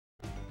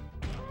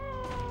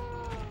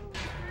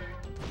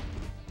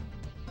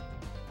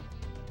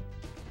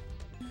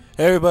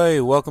Hey everybody,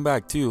 welcome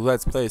back to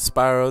Let's Play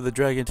Spyro the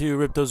Dragon 2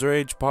 Ripto's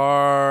Rage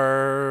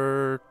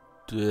Part...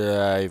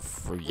 I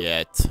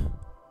forget.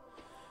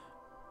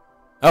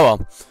 Oh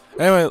well.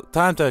 Anyway,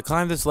 time to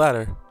climb this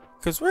ladder.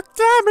 Cause we're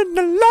climbing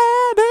the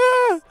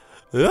ladder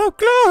of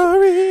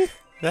glory.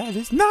 That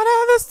is not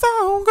how the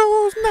song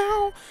goes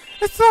now.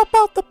 It's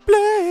about the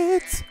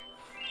blades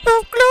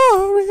of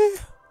glory.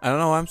 I don't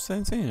know why I'm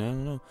saying I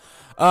don't know.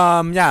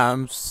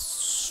 Yeah,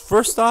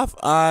 first off,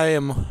 I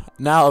am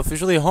now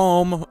officially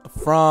home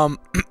from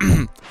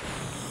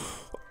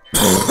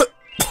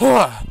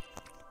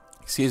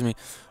excuse me,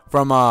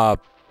 from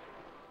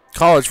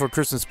college for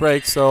Christmas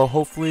break. So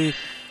hopefully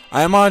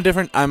I'm on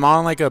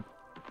like a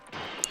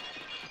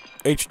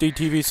HD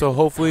TV, so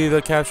hopefully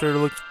the capture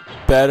looks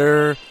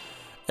better.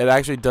 It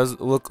actually does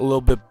look a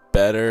little bit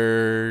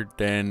better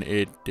than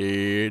it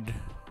did.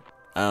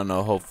 I don't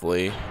know,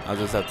 hopefully. I'll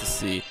just have to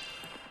see.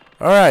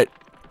 Alright.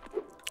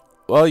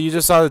 Well, you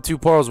just saw the two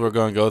portals we're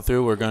going to go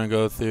through. We're going to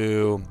go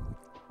through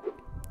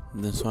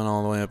this one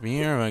all the way up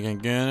here, if I can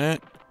get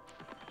it.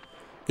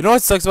 You know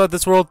what sucks about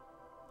this world?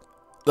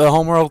 The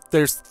home world,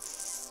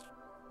 there's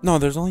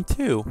only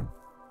two.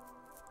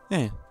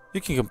 Yeah,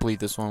 you can complete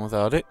this one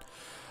without it.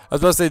 I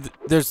was about to say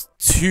there's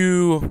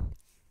two.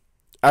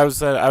 I was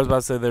about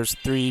to say there's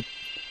three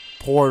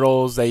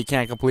portals that you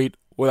can't complete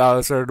without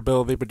a certain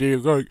ability, but you're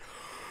going,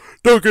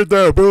 don't get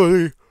that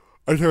ability.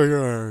 I tell you,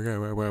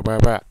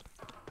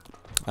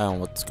 I don't know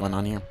what's going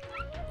on here.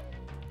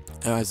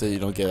 And I said you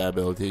don't get that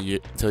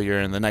ability until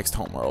you're in the next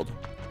homeworld.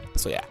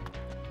 So yeah.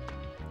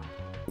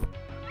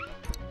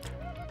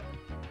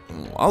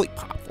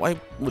 Lollipop. Why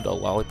would a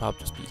lollipop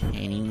just be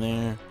hanging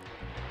there?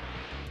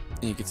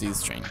 And you can see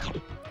this train.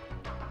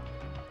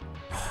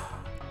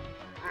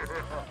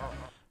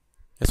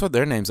 Guess what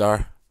their names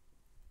are?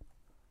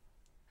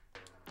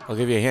 I'll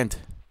give you a hint.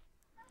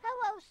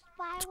 Hello,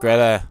 Spyro. It's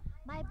Greta.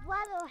 My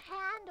brother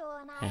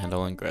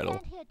Handel and Gretel.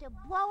 Went here to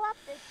blow up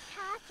this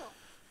castle.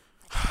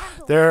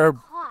 Handel They're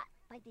was caught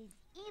by these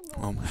evil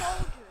soldiers,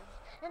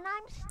 and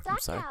I'm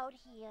stuck out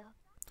here.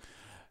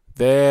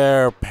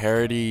 They're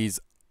parodies.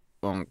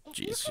 Oh, If jeez,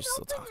 you she's can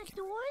still open talking. the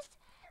doors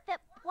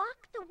that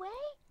block the way,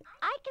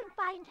 I can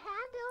find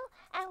Handel,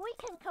 and we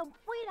can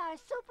complete our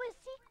super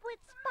secret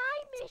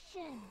spy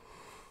mission.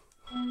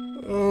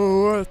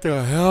 Oh, what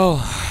the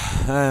hell?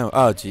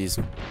 Oh, jeez.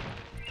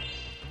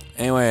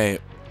 Anyway,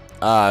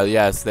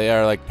 yes, they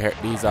are like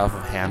parodies off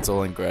of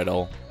Hansel and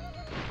Gretel.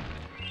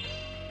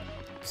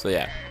 So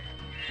yeah.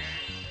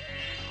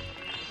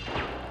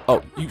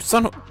 Oh, you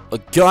son of a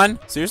gun?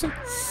 Seriously?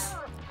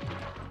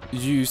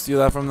 Did you steal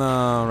that from the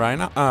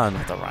rhino?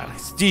 Not the rhino.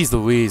 Jeez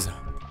Louise.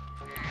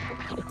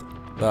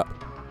 The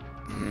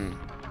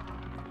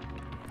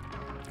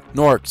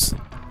Norks.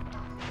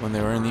 When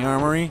they were in the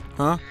armory,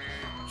 huh?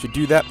 Should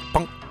do that.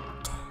 Punk.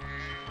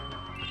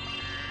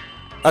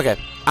 Okay.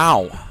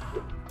 Ow.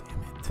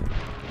 Damn it.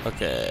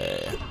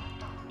 Okay.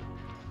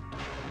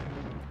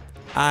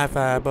 Hi,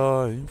 fat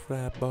boy.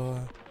 Fat boy.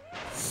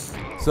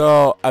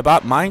 So, I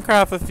bought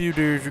Minecraft a few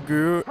days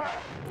ago.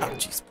 Oh,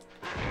 jeez.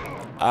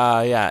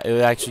 Yeah,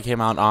 it actually came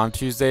out on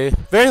Tuesday.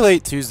 Very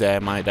late Tuesday, I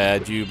might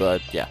add you,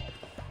 but yeah.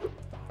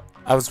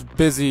 I was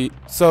busy.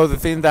 So, the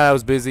thing that I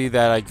was busy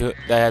that I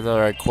had to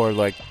record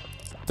like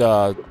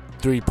the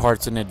 3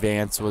 parts in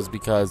advance was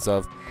because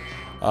of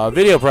a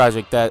video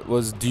project that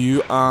was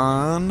due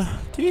on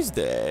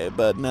Tuesday,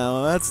 but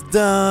now that's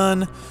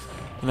done,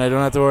 and I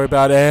don't have to worry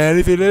about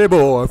anything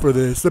anymore for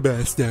this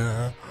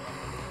semester.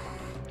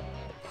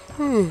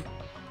 I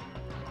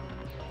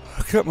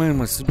cut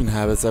my sleeping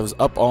habits. I was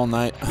up all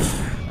night.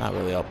 Not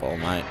really up all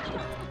night.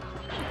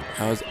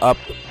 I was up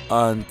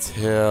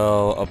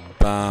until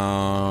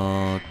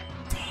about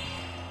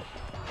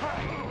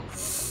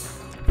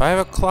 5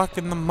 o'clock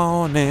in the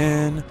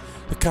morning.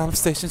 The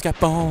conversations got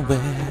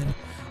boring.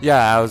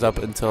 Yeah, I was up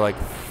until like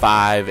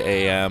 5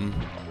 a.m.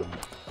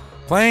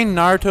 playing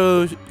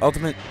Naruto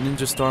Ultimate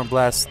Ninja Storm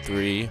Blast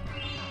 3.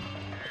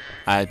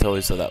 I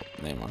totally said that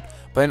name wrong.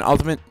 Playing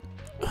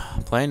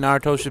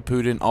Naruto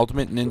Shippuden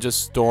Ultimate Ninja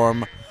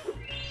Storm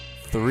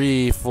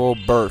 3 Full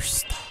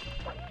Burst,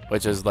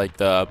 which is like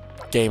the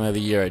Game of the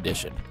Year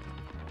edition.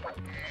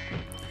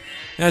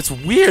 And it's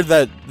weird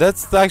that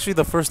that's actually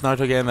the first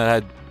Naruto game that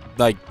had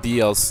like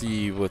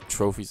DLC with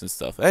trophies and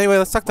stuff. Anyway,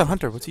 let's talk to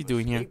Hunter. What's he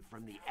doing here?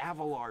 From the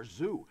Avalar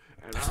Zoo,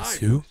 and There's a I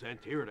zoo? was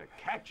sent here to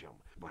catch them,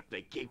 but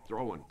they keep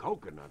throwing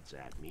coconuts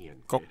at me,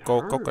 and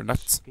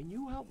Coconuts. Can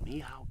you help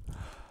me out?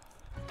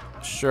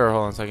 Sure,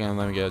 hold on a second.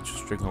 Let me get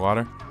a drink of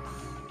water.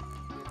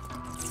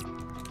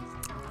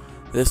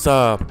 This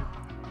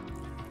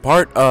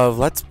part of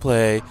Let's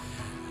Play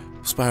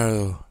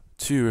Spyro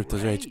 2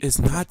 Ripto's Rage is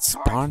not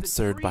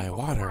sponsored by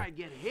water. I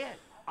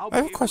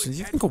have a question. Do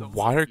you think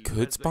water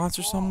could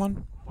sponsor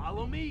someone?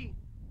 Follow me.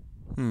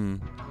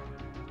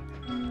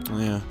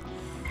 Yeah.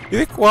 You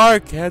think water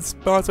can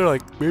sponsor,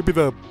 like, maybe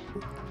the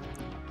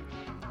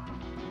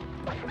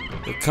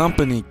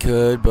company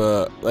could,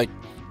 but, like,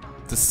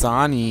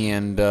 Dasani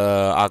and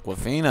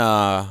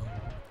Aquafina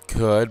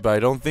could, but I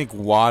don't think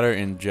water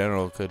in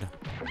general could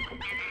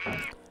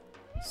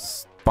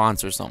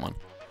sponsor someone.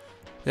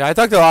 Yeah, I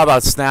talked a lot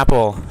about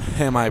Snapple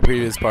in my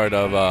previous part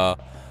of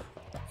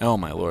oh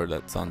my lord,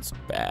 that sounds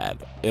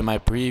bad. In my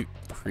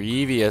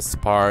previous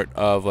part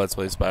of Let's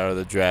Play Spyro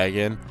the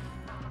Dragon.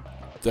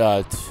 It's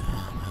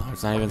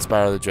not even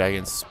Spyro the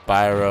Dragon,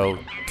 Spyro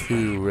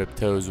 2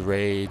 Ripto's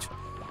Rage.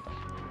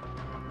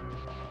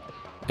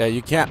 Yeah,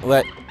 you can't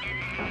let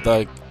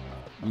the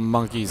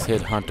monkeys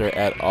hit Hunter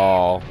at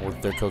all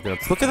with their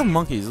coconuts. Look at the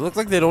monkeys. It looks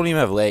like they don't even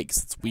have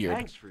legs. It's weird.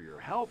 Thanks for your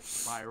help,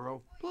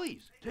 Spyro.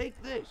 Please, take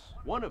this.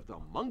 One of the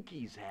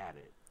monkeys had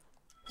it.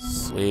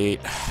 Sweet.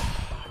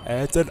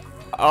 It's an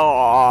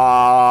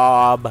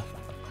orb. I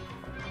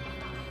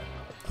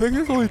think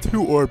there's only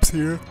 2 orbs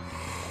here.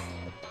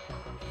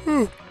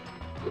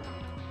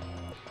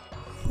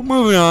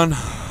 Moving on.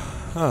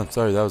 Oh,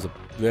 sorry, that was a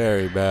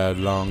very bad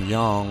long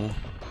yawn.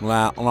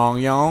 Long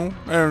yawn.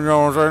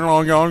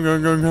 Long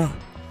yawn.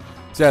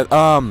 Said,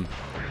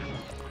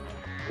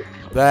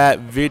 that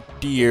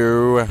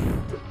video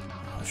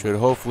should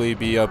hopefully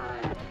be up,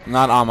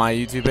 not on my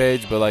YouTube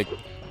page, but like,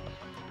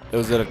 it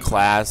was at a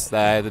class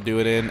that I had to do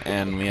it in,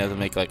 and we had to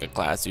make like a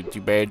class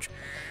YouTube page,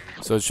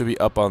 so it should be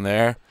up on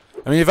there.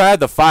 I mean, if I had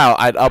the file,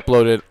 I'd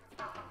upload it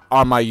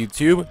on my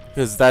YouTube,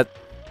 because that,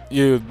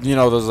 you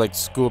know, those like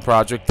school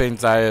project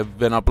things I have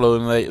been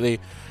uploading lately,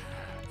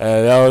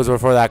 those were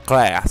for that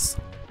class.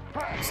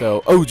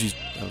 So, oh geez,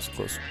 that was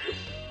close.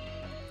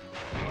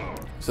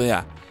 So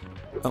yeah.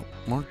 Oh,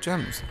 more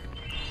gems.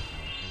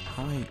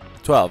 How many?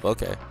 12,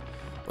 okay.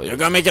 Well, you're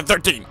gonna make it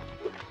 13.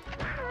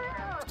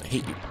 I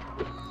hate you.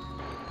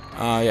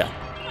 Yeah.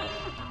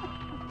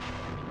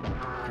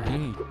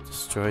 He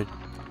destroyed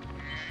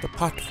the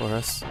pot for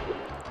us.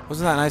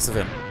 Wasn't that nice of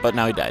him? But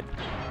now he died.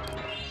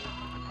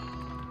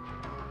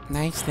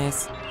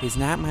 Niceness is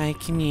not my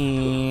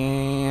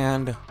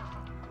command.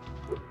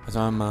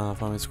 So I'm a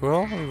funny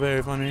squirrel.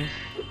 Very funny.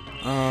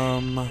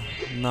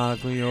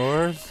 Nautically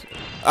yours.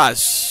 Ah,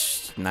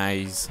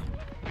 nice.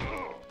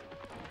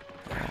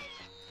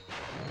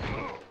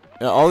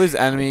 Yeah, all these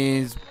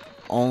enemies,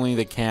 only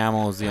the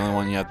camel is the only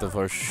one you have to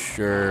for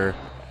sure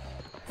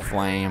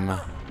flame.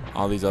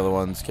 All these other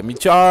ones can be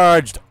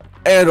charged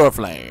and or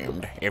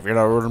flamed, if you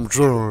know what I'm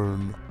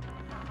saying.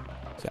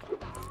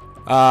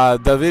 So,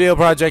 the video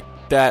project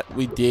that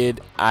we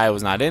did, I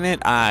was not in it.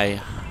 I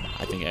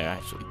think I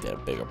actually did a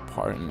bigger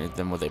part in it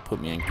than what they put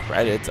me in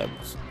credits. I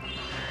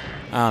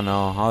don't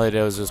know. All they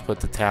did was just put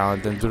the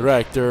talent and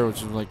director, which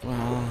is like, well,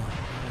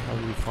 how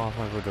do you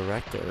qualify for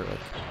director? Like,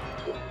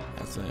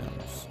 that's it.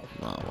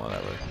 Well,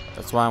 whatever.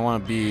 That's why I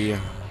want to be.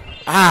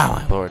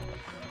 Ah, my lord.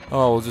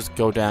 Oh, we'll just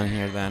go down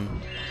here then.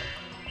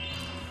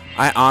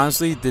 I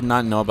honestly did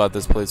not know about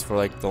this place for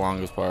like the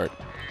longest part.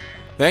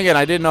 Then again,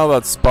 I didn't know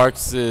about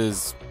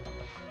Sparks's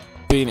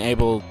being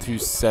able to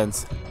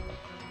sense.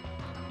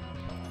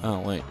 Oh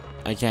wait,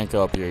 I can't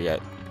go up here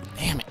yet.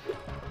 Damn it!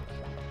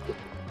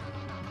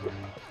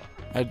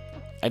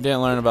 I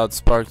didn't learn about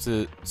Sparks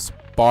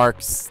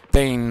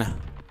thing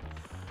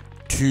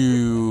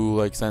to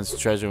like sense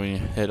treasure when you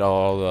hit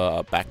all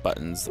the back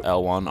buttons,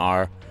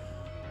 L1,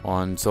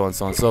 R1, so on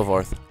and so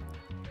forth.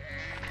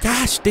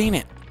 Gosh dang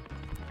it!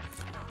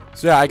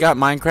 So yeah, I got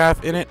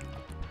Minecraft in it.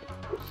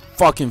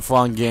 Fucking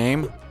fun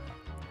game.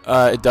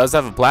 It does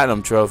have a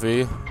platinum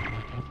trophy. It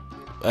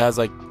has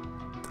like,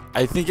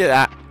 I think it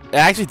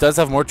actually does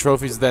have more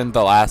trophies than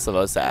The Last of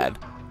Us had,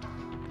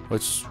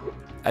 which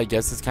I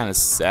guess is kind of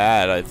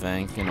sad, I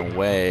think, in a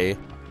way.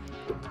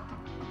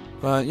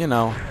 But you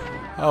know,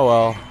 oh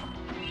well.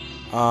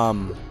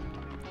 Let's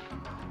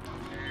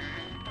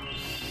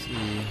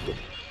see.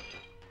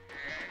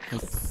 I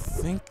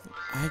think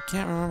I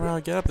can't remember how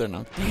to get up there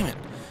now. Damn it!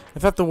 I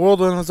thought the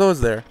world was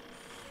always there.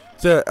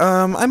 So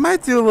I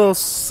might do a little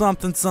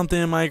something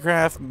in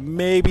Minecraft,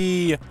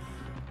 maybe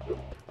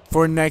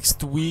for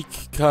next week,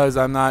 cause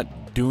I'm not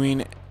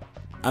gonna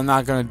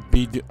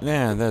be.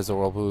 Yeah, there's a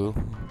whirlpool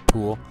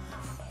pool.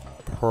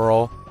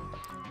 Pearl.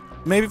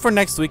 Maybe for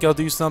next week I'll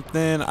do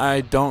something. I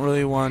don't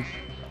really want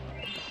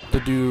to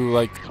do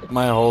like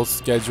my whole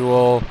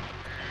schedule.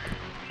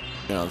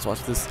 You know, let's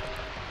watch this.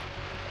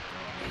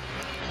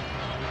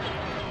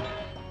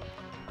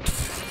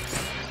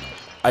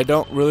 I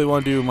don't really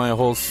want to do my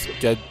whole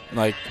schedule.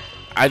 Like,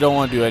 I don't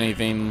want to do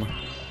anything.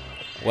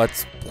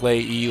 Let's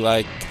play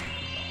like.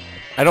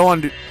 I don't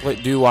want to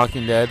do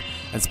Walking Dead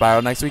and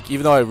Spyro next week,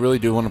 even though I really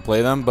do want to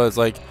play them. But it's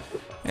like,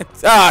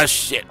 it's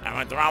shit! I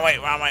went the wrong way.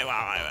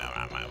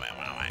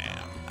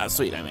 Ah,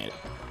 sweet, I made it.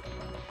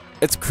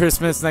 It's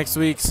Christmas next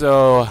week,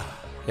 so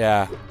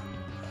yeah,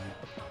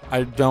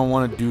 I don't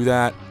want to do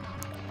that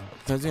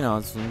because you know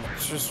it's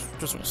just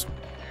Christmas.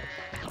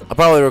 I'll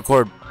probably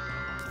record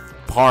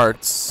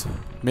parts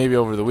maybe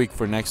over the week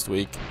for next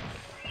week.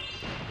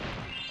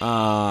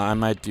 I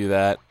might do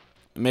that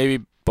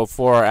maybe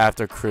before or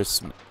after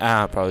Christmas.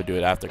 I'll probably do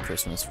it after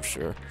Christmas for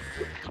sure.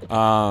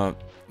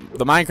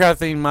 The Minecraft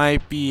thing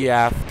might be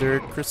after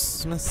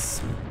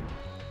Christmas,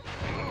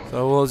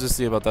 so we'll just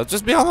see about that.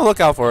 Just be on the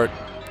lookout for it.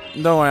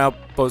 Don't worry, I'll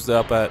post it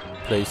up at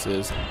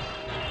places.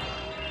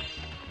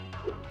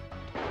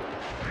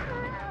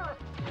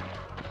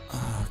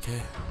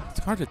 Okay, It's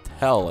hard to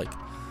tell. Like,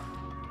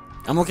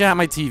 I'm looking at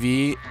my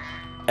TV,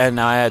 and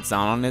now I had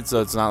sound on it,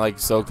 so it's not like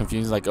so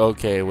confusing. Like,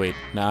 okay, wait,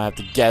 now I have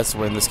to guess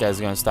when this guy's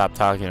gonna stop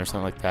talking or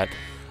something like that.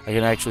 I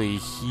can actually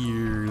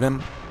hear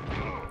them.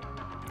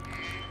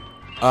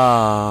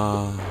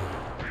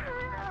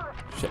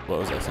 Shit, what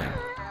was I saying?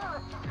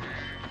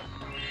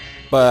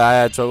 But I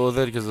had trouble with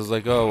it because I was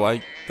like, oh,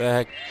 why the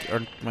heck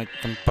aren't my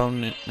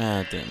component? Nah,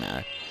 it didn't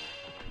matter.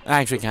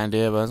 I actually kind of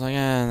did, but I was like,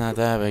 not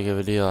that big of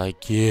a deal, I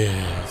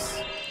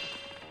guess.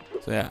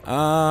 So yeah,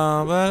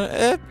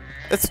 but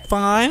it's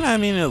fine. I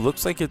mean, it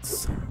looks like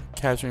it's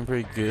capturing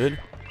pretty good.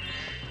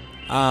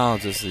 I'll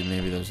just see,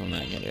 maybe there's something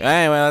I can do.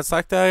 Anyway, let's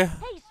talk to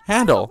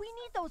Handle. We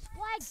need those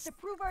flags to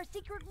prove our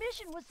secret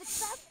mission was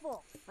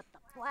successful. But the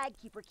flag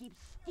keeper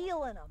keeps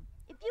stealing them.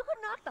 If you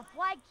could knock the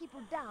flag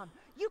keeper down,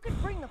 you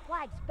could bring the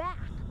flags back.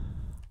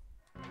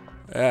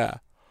 Yeah.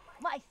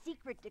 My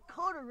secret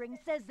decoder ring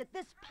says that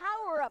this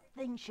power-up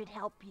thing should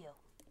help you.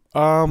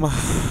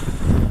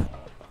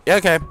 Yeah,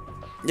 okay.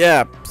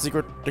 Yeah,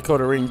 secret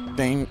decoder ring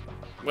thing.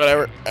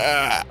 Whatever.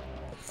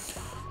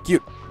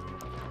 Cute.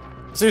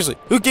 Seriously,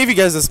 who gave you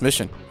guys this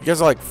mission? You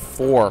guys are like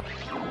 4.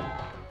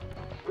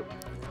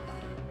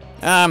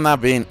 I'm not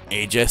being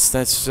ageist.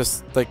 That's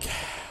just like,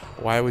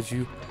 why would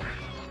you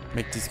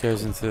make these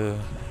guys into...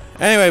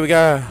 Anyway, we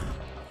got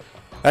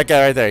that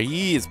guy right there.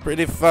 He is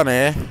pretty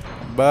funny,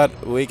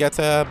 but we got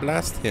to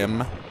blast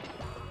him,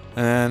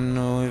 and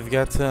we've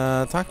got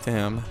to talk to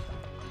him.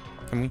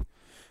 Can we?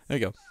 There we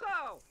go.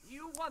 So,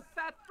 you want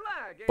that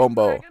flag, eh,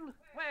 Bombo. Dragon?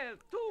 Well,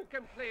 2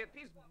 can play at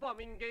this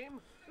bombing game.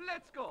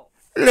 Let's go.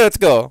 Let's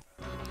go.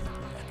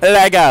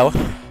 Lego.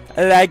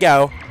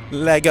 Lego.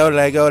 Lego,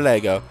 Lego,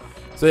 Lego.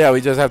 So yeah,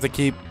 we just have to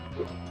keep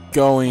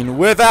going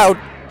without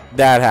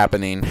that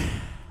happening.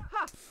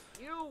 Ha!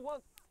 You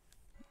want...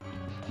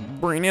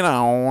 Bring it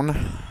on.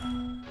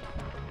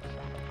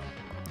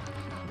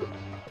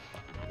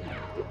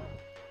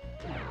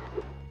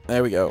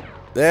 There we go.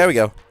 There we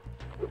go.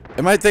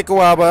 It might take a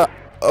while, but...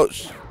 Oh,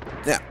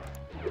 yeah.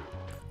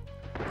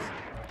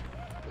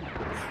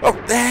 Oh,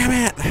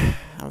 damn it.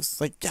 I was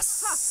like,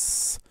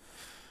 yes.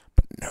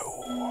 But no.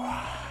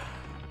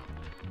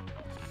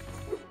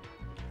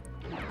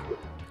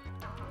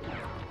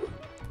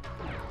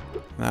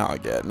 Now I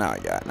got.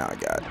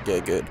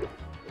 Get good.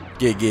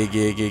 Get good.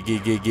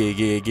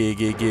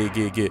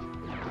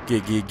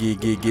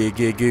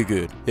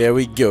 There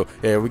we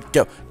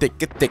go.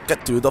 Take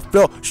it to the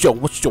floor. Show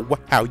us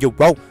how you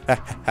roll.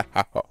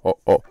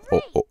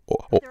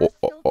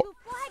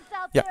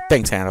 Yeah,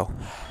 thanks, Handle.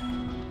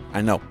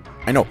 I know.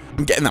 I'm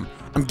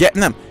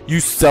getting them. You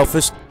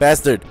selfish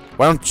bastard.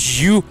 Why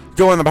don't you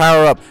go in the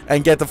power up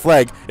and get the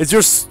flag? It's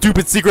your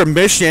stupid secret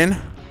mission.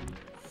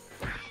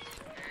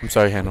 I'm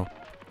sorry, Handle.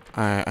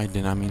 I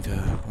did not mean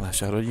to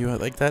lash out at you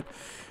like that.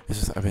 It's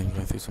just I've been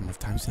going through so many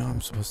times, you know. I'm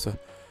supposed to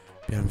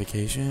be on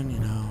vacation, you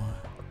know,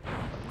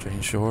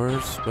 drain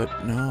shores,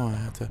 but no, I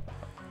have to.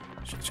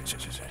 I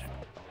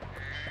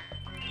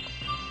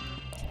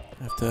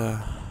have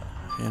to,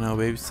 you know,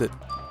 babysit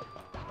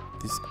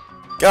these.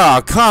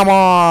 Oh, come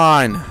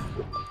on!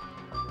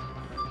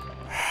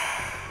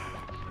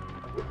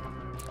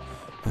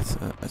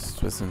 It's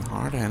just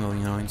hard to handle,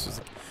 you know. It's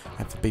just, I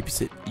have to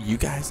babysit you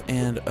guys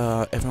and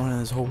everyone in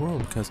this whole world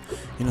because,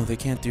 you know, they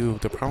can't do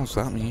their problems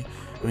without me.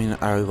 I mean,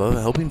 I love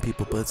helping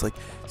people, but it's like,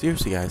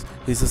 seriously, guys,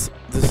 this is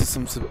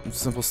some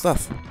simple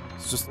stuff.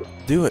 Just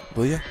do it,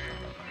 will you?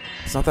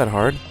 It's not that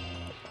hard.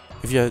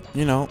 If you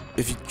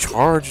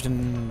charged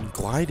and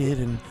glided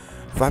and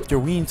flapped your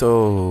wings,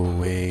 oh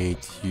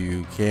wait,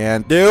 you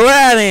can't do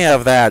any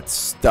of that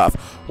stuff.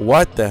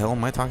 What the hell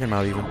am I talking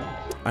about even?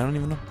 I don't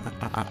even know.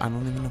 I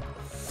don't even know.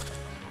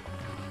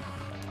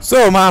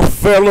 So, my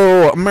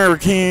fellow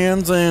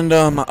Americans and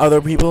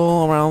other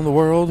people around the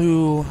world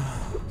who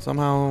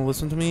somehow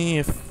listen to me,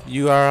 if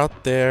you are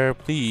out there,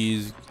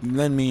 please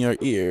lend me your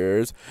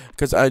ears,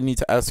 because I need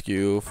to ask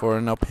you for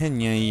an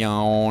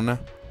opinion.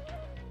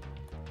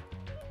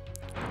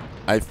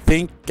 I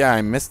think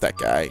I missed that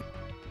guy.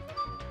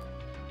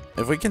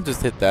 If we can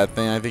just hit that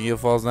thing, I think he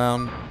falls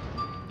down.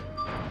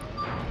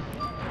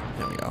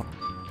 There we go.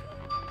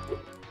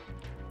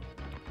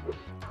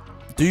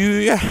 Do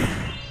you...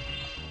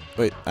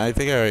 Wait, I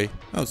think I already...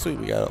 Oh, sweet,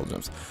 we got all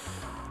gems.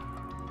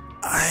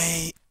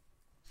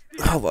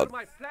 Hold on.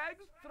 My flags,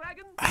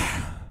 Dragon?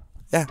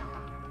 Yeah.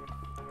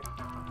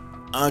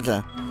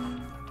 Okay.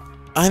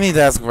 I need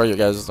to ask for your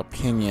guys'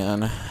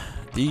 opinion.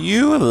 Do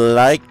you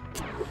like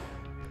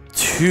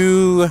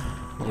to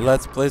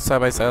let's play side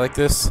by side like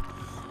this?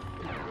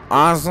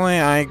 Honestly,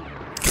 I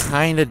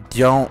kind of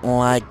don't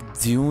like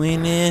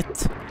doing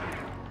it.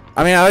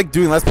 I mean, I like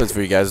doing let's plays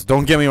for you guys.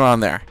 Don't get me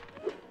wrong there.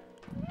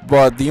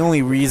 But the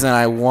only reason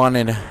I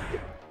wanted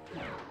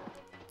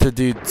to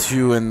do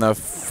 2 in the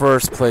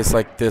first place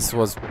like this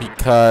was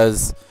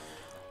because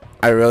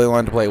I really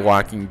wanted to play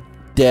Walking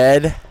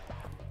Dead,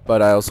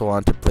 but I also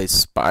wanted to play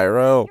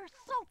Spyro. You're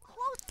so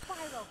close,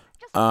 Spyro.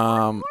 Just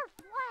one more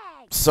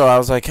flag. So I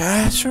was like,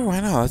 sure, why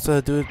not?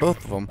 Let's do it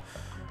both of them.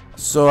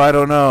 So I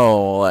don't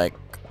know, like,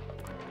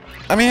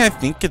 I mean, I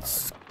think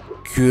it's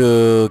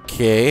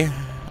okay.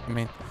 I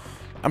mean,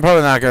 I'm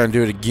probably not gonna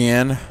do it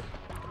again.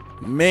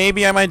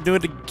 Maybe I might do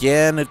it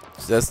again. It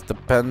just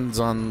depends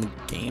on the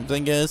games, I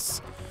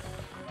guess.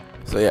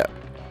 So yeah.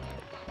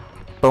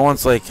 But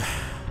once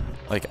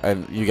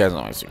you guys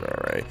know my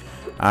secret, right?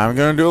 I'm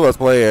gonna do a let's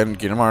play in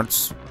Kingdom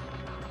Hearts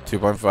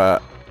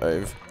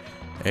 2.5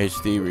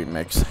 HD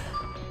remix.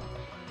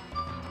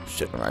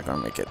 Shit, I'm not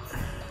gonna make it.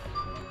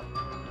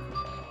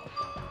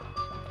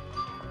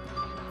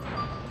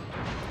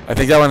 I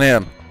think that went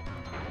in.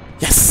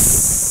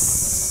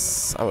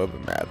 Yes! I would have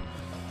been mad.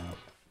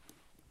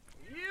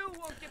 You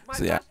won't get my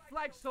So yeah.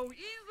 flag so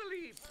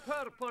easily,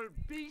 purple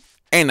beast.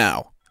 Hey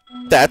now,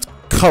 that's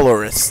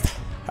colorist.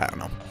 I don't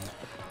know.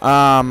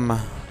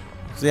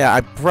 So yeah,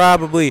 I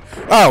probably.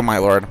 Oh my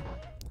lord.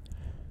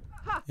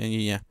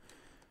 Yeah.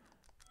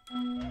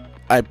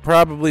 I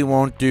probably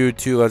won't do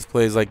 2 let's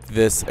plays like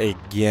this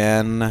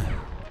again.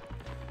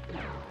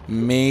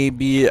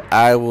 Maybe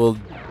I will.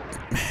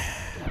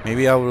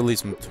 Maybe I'll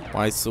release them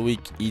twice a week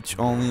each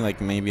only.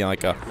 Like maybe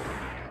like a.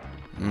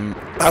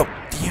 Oh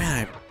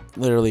damn! I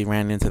literally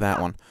ran into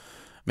that one.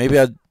 Maybe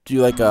I'll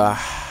do like a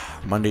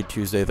Monday,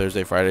 Tuesday,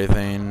 Thursday, Friday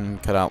thing.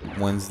 Cut out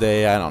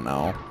Wednesday. I don't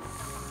know.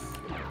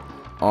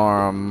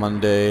 Or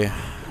Monday,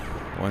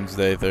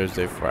 Wednesday,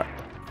 Thursday,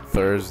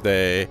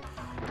 Thursday,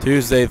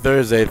 Tuesday,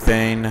 Thursday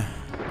thing.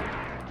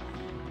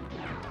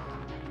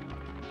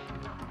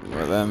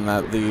 Well, then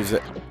that leaves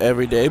it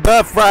every day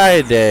but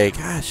Friday.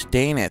 Gosh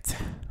dang it.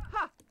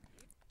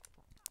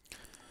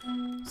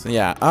 So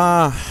yeah,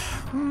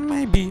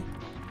 maybe.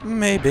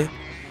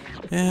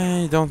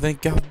 I don't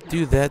think I'll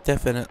do that,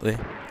 definitely.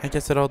 I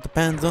guess it all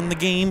depends on the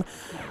game.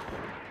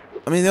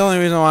 I mean, the only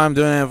reason why I'm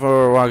doing it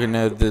for Walking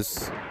Dead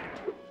The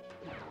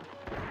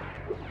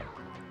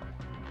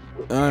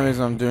only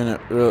reason I'm doing it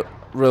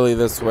really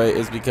this way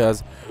is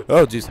because...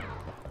 Oh, jeez.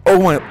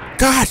 Oh, my...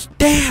 Gosh,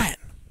 damn it!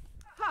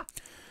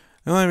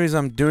 The only reason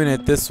I'm doing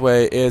it this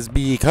way is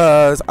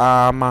because,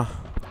 I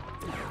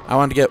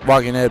want to get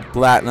Walking Dead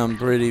Platinum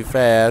pretty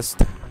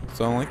fast.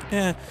 So I'm like,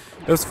 yeah,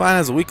 it was fine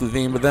as a weekly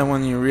thing, but then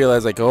when you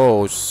realize, like,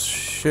 oh,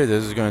 shit,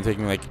 this is going to take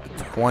me, like,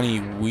 20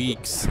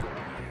 weeks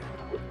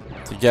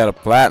to get a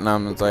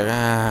Platinum, it's like,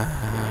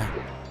 I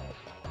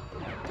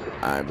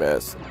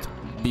best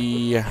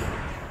be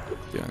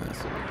doing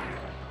this.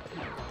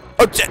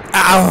 Oh, shit!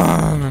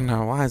 Oh,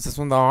 no, why is this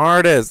one the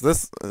hardest?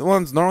 This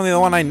one's normally the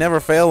one I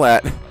never fail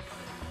at.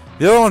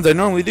 The other ones I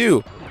normally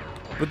do.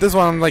 But this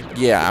one, I'm like,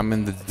 yeah, I'm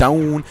in the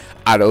zone.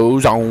 Auto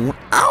zone.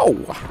 Ow!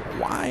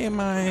 Why am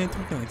I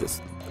talking like this?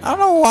 I don't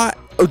know why.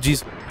 Oh,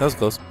 jeez. That was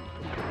close.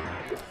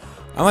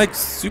 I'm like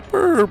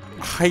super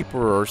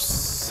hyper or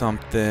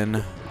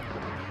something.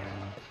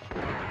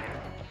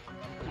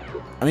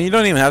 I mean, you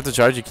don't even have to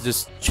charge. You can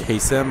just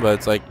chase him, but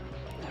it's like,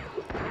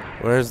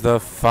 where's the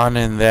fun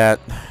in that?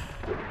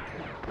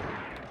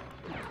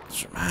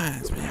 Which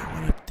reminds me, I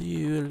want to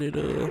do a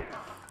little...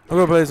 I'll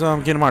go play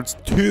some Kingdom Hearts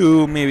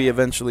 2, maybe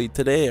eventually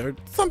today, or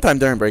sometime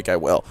during break I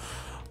will.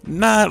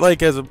 Not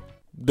like as a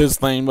this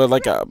thing, but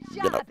like a,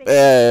 you know,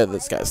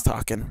 this guy's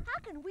talking. How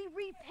can we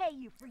repay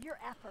you for your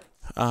efforts?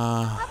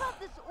 How about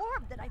this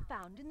orb that I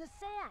found in the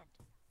sand?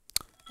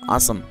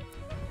 Awesome.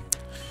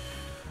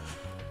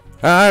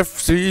 I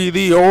see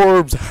the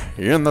orbs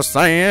in the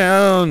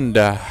sand.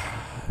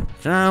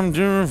 Time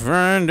to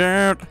find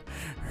out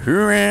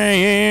who I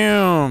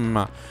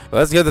am.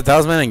 Let's get the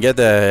talisman and get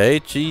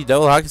the HE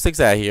double hockey sticks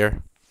out of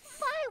here.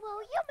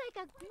 Spyro, you make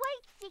a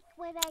great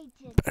secret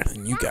agent. Better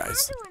than you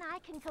guys. Now Andrew and I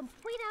can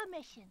complete our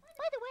mission.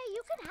 By the way,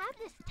 you can have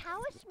this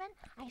talisman.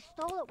 I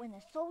stole it when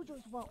the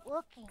soldiers weren't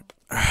looking.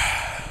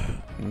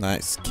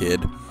 Nice,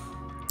 kid.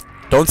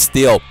 Don't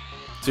steal.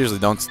 Seriously,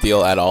 don't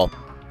steal at all.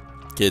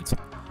 Kids.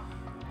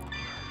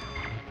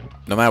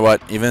 No matter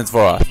what, even if it's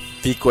for a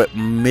secret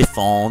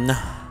mission.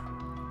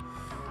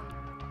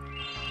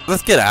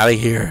 Let's get out of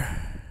here.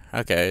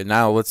 Okay,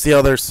 now let's see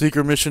how their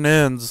secret mission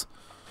ends.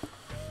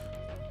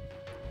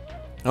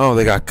 Oh,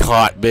 they got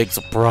caught. Big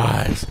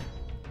surprise.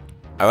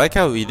 I like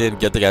how we didn't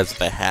get the guys with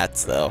the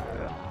hats, though.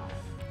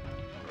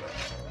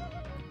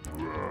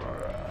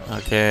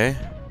 Okay.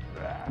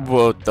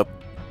 What the...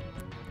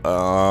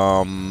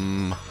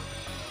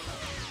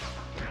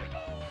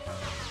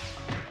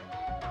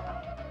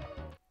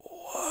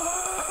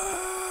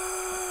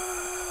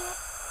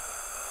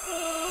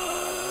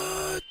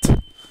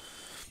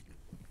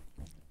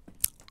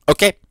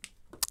 Okay.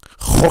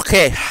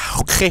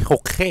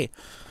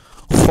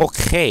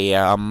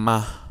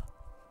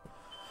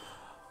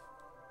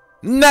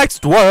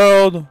 Next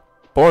world.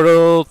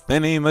 Portal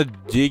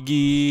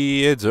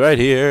thingy-majiggy. It's right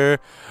here.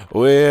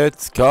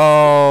 It's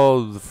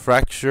called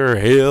Fracture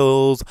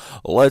Hills.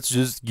 Let's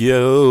just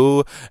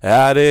go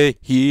out of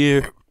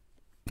here.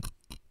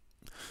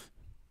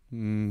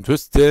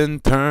 Twists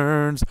and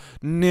turns,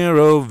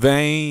 narrow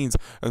veins.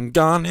 I'm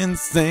gone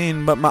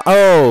insane, but my...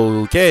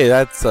 Oh, okay,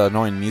 that's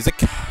annoying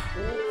music.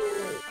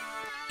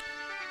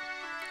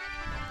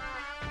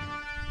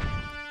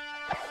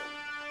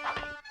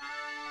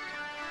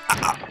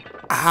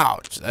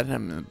 Ouch, that hit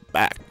him in the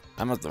back.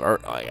 That must have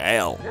hurt like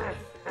hell.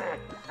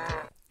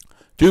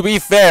 To be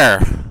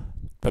fair,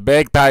 the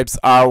bagpipes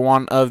are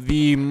one of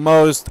the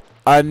most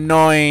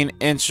annoying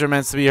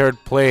instruments to be heard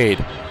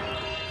played.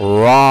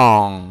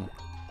 Wrong.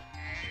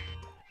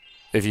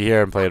 If you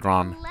hear him play it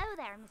wrong. Hello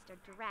there, Mr.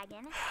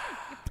 Dragon.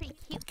 You're pretty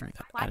cute for a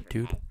That quadruped.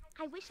 attitude.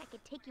 I wish I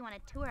could take you on a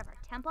tour of our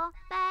temple,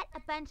 but a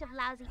bunch of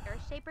lousy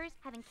earth shapers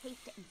have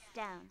encased it in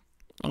stone.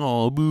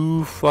 Oh,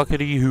 boo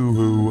fuckity hoo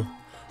hoo.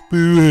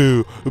 Boo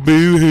hoo.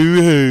 Boo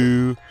hoo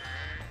hoo.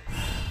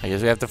 I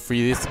guess we have to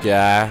free this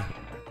guy.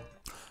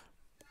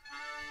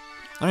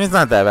 I mean, it's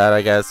not that bad,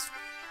 I guess.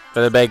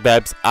 But the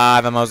bagpipes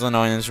are the most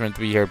annoying instrument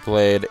to be heard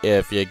played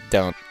if you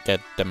don't get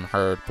them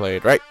heard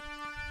played right.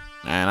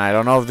 And I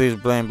don't know if these are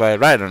played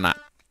right or not.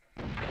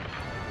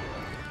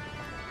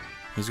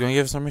 He's going to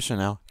give us our mission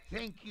now.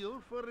 Thank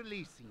you for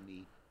releasing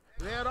me.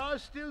 There are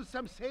still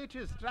some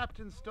satyers trapped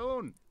in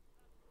stone.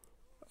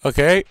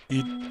 Okay,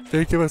 you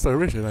didn't give us our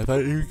mission. I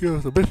thought you'd give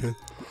us a mission.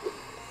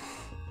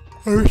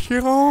 A mission,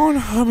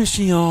 a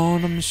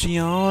mission, a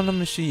mission, a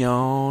mission,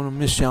 a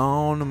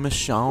mission, a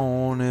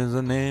mission is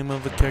the name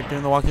of a character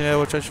in The Walking Dead,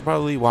 which I should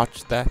probably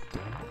watch that.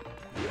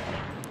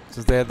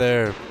 Since they had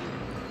their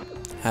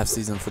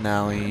half-season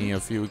finale a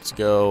few weeks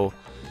ago,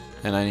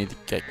 and I need to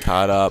get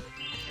caught up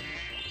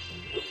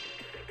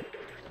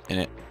in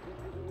it.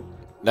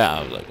 Now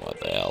I was like, what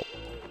the hell?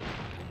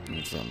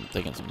 It's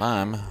taking some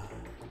time.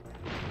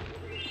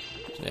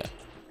 So, yeah.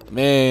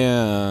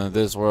 Man,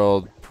 this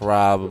world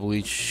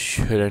probably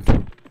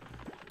shouldn't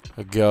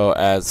go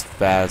as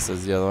fast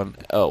as the other one.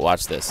 Oh,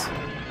 watch this.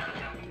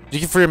 You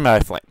can free him by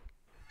flame.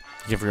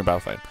 You can free him by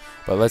flame.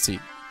 But let's see.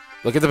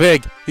 Look at the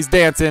pig. He's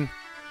dancing.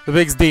 The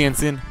pig's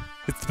dancing.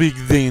 It's the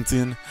pig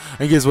dancing.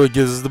 And guess what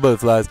gives us the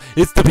butterflies?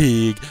 It's the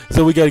pig.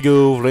 So we gotta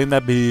go flame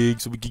that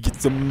pig so we can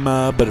get some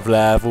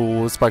butterfly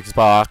for Sparky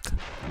Spark.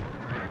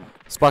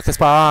 Sparky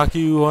Spark,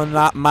 you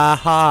unlock my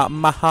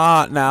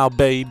heart now,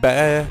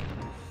 baby.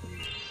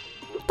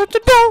 Don't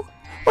you know?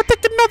 We'll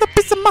take another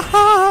piece of my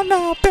heart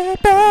now,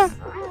 baby.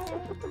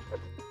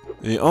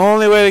 The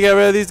only way to get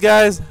rid of these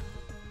guys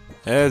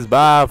is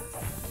by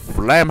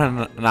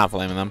not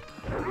flaming them.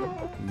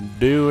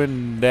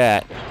 Doing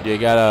that, you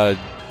gotta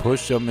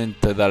push them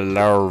into the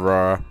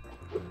lava.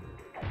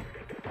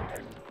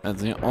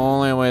 That's the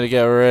only way to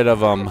get rid of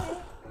them.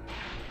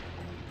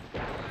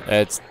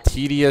 It's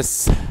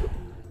tedious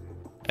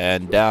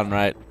and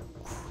downright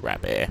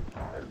crappy.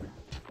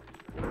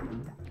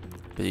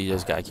 But you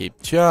just gotta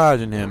keep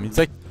charging him.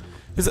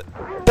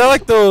 They're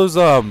like those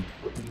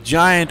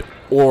giant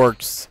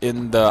orcs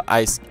in the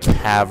ice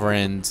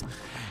caverns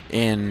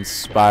in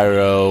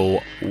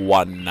Spyro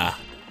 1,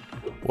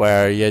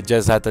 where you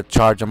just have to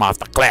charge them off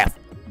the cliff.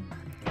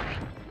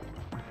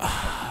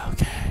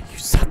 Okay, you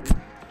suck.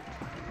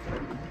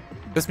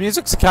 This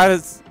music's kind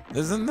of,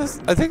 isn't this?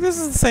 I think this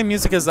is the same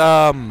music as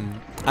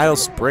Idle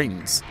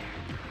Springs.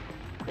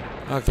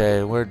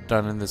 Okay, we're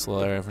done in this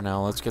little area for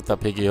now. Let's get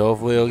that piggy.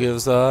 Hopefully it'll give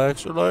us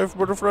extra life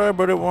butterfly,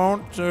 but it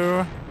won't.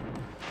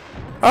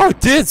 Oh,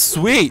 it did!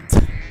 Sweet!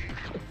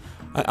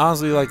 I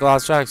honestly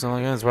lost track, so I'm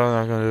like, it's probably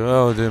not gonna do.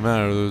 Oh, it didn't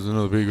matter. There's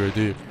another pig right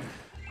there.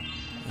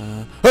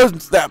 Oh,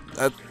 snap!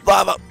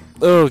 Lava!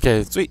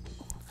 Okay, sweet.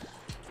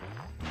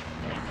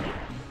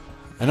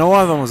 I know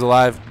one of them was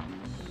alive.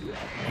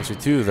 Actually,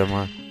 two of them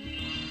were.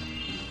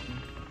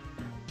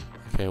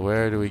 Okay,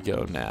 where do we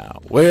go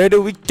now? Where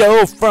do we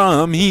go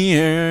from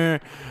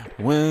here?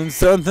 When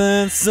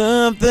something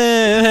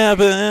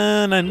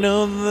happened. I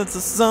know that's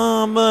a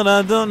song, but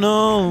I don't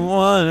know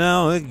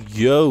how it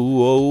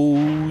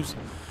goes.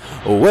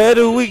 Where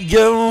do we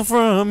go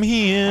from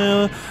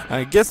here?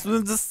 I guess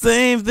we'll just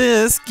save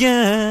this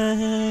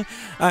guy.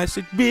 I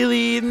should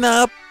really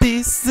not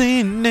be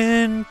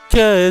singing,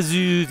 'cause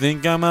you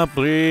think I'm a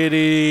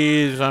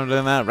pretty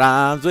something that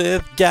rhymes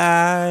with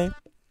guy.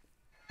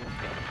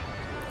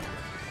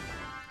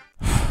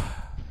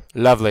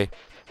 Lovely.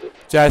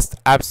 Just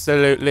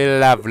absolutely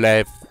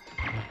lovely.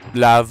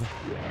 Love.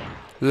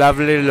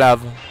 Lovely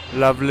love.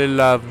 Lovely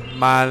love.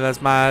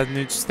 That's my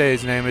new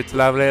stage name. It's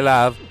Lovely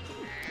Love.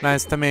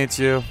 Nice to meet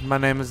you. My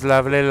name is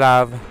Lovely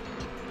Love.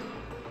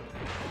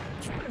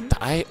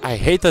 I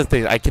hate those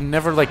things. I can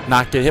never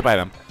not get hit by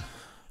them.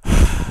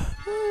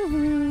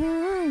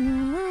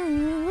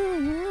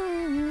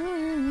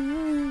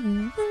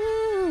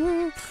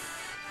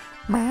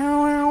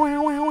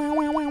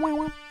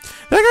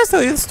 Did I guys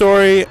tell you the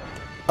story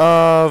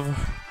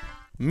of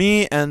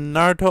me and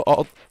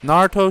Naruto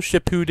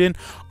Shippuden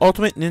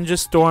Ultimate Ninja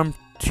Storm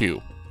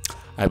 2?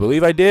 I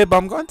believe I did, but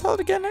I'm going to tell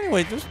it again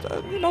anyway. Just, be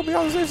on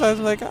the safe side.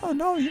 I'm like, oh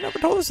no, you never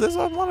told us this.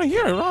 I want to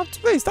hear it.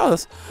 Please tell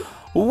us.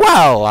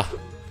 Well,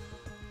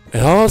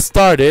 it all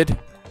started.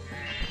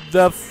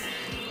 Oh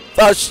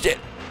shit.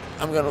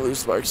 I'm going to lose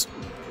sparks.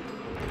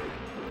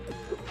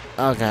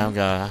 Okay, I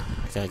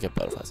gotta get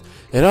butterflies.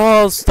 It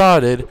all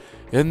started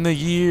in the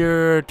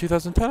year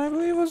 2010, I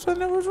believe, was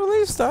when it was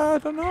released. I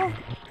don't know.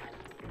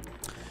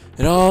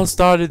 It all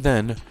started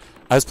then.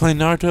 I was playing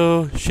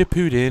Naruto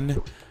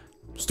Shippuden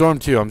Storm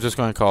 2. I'm just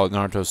going to call it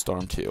Naruto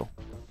Storm 2.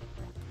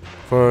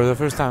 For the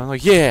first time, I'm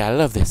like, yeah, I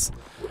love this.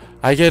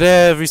 I get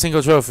every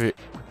single trophy.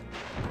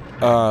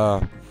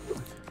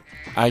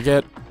 I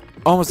get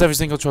almost every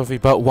single trophy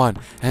but one,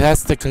 and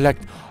that's to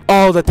collect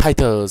all the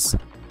titles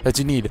that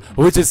you need,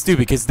 which is stupid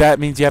because that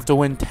means you have to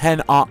win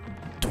 50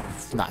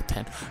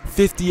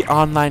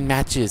 online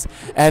matches,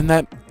 and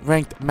that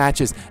ranked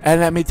matches,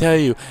 and let me tell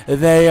you,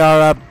 they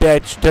are a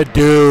bitch to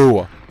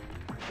do.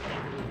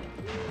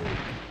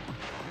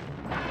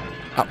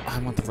 Oh, I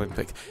want the flame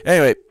pick.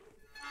 Anyway,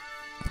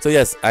 so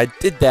yes, I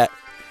did that,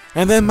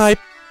 and then my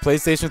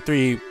PlayStation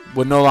 3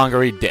 would no longer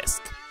read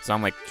disc, so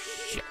I'm like,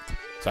 shit.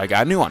 So I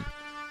got a new one,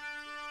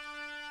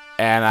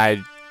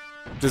 and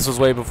this was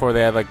way before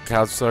they had like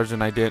couch storage,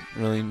 and I didn't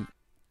really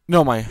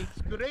know my.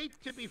 It's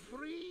great to be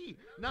free.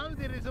 Now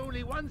there is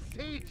only one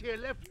satyr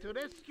left to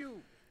rescue.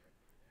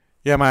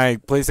 Yeah, my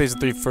PlayStation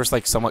 3 first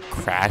like somewhat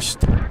crashed,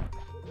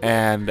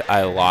 and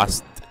I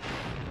lost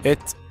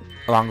it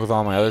along with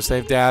all my other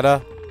save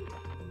data.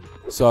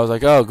 So I was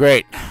like, oh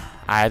great,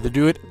 I had to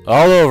do it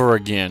all over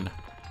again.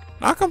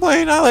 Not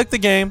complaining, I like the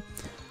game.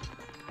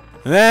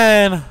 And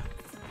then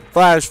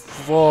flash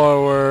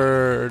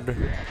forward.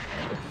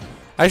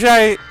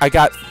 Actually, I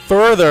got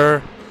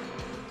further.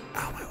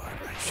 Oh my lord,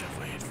 I should have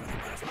waited for the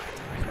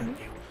butterfly.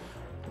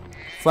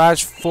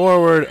 Flash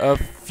forward a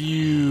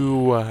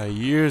few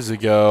years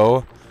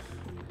ago.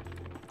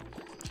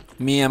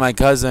 Me and my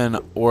cousin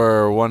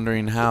were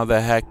wondering how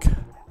the heck.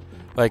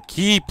 Like,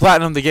 he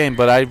platinumed the game,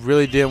 but I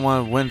really didn't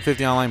want to win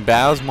 50 online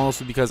battles,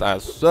 mostly because I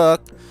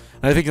suck.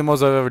 And I think the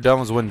most I've ever done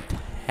was win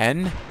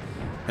 10.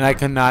 And I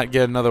could not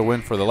get another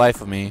win for the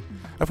life of me.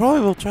 I probably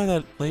will try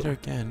that later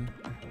again.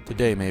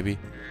 Today, maybe.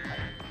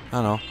 I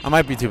don't know. I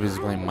might be too busy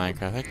playing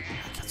Minecraft. I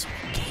got so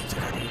many games I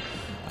gotta do.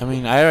 I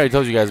mean, I already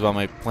told you guys about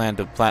my plan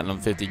to platinum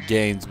 50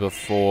 games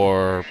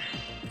before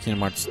Kingdom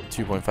Hearts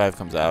 2.5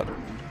 comes out.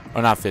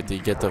 Or not 50,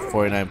 get to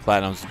 49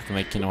 platinums to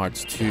make Kingdom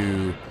Hearts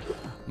 2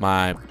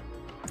 my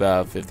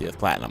 50th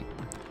platinum.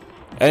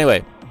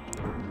 Anyway.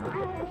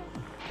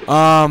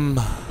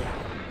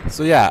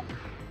 So yeah.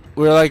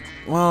 We were like,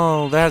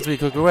 well, there has to be a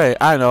quicker way.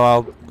 I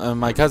know,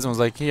 my cousin was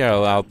like, here,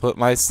 I'll put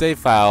my save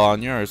file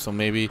on yours, so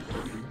maybe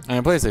on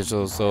your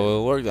PlayStation, so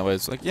it'll work that way.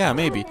 It's like, yeah,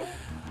 maybe.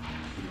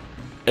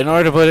 In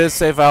order to put his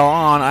save file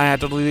on, I had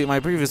to delete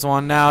my previous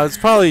one. Now, it's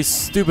probably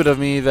stupid of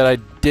me that I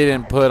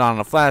didn't put on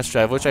a flash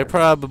drive, which I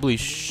probably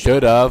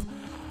should have.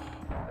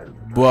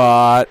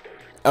 But,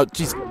 oh,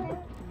 jeez.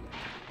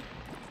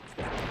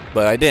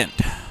 But I didn't.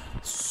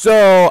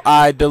 So,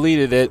 I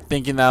deleted it,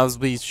 thinking that was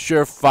the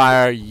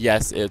surefire,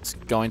 yes, it's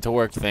going to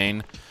work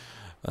thing.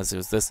 Let's see,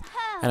 what's this?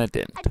 And it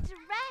didn't.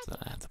 So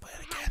I have to play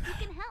it again.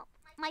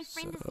 My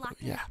friend is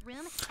locked in Yeah. his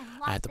room and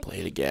I had to play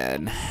it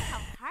again.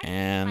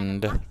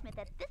 and And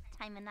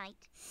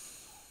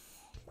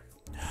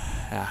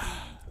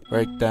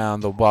break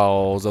down the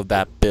walls of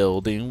that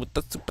building with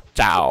the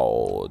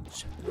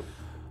supercharge.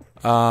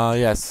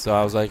 Yes, so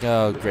I was like,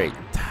 oh great.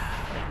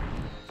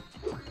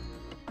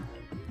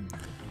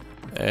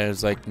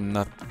 There's like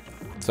nothing,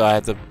 so I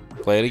had to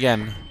play it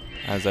again,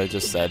 as I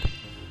just said.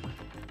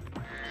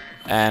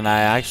 And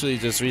I actually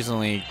just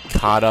recently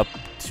caught up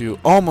to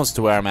almost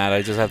to where I'm at.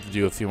 I just have to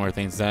do a few more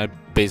things, then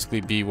I'd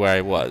basically be where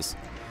I was.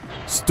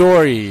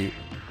 Story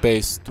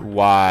based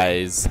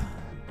wise,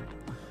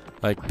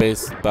 like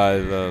based by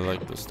the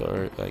the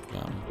story,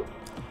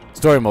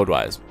 story mode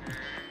wise,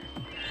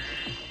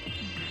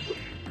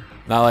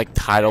 not like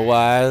title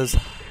wise,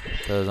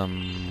 because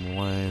I'm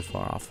way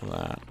far off of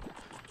that.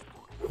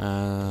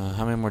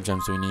 How many more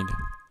gems do we need?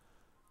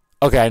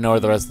 Okay, I know where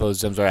the rest of those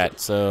gems are at.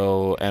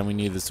 So, and we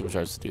need the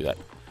supercharge to do that.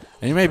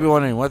 And you may be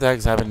wondering what the heck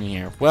is happening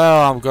here.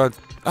 Well, I'm going.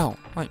 Oh,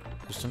 wait,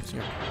 there's gems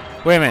here.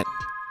 Wait a minute.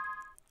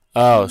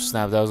 Oh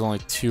snap! That was only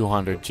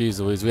 200. Jeez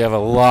Louise, we have a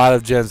lot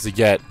of gems to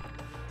get.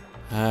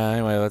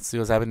 Anyway, let's see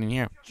what's happening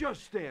here.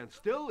 Just stand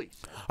still, he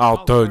says.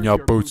 I'll turn your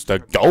boots to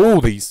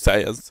gold, he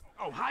says.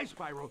 Oh, hi,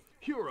 Spyro.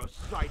 You're a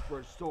sight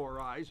for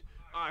sore eyes.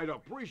 I'd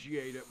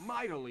appreciate it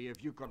mightily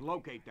if you could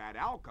locate that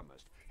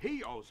alchemist.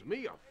 He owes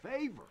me a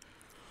favor.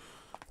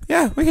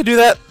 Yeah, we could do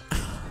that.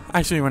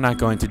 Actually, we're not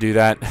going to do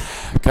that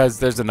because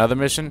there's another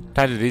mission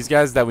tied to these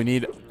guys that we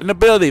need an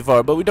ability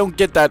for, but we don't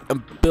get that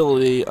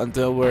ability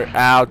until we're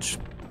ouch.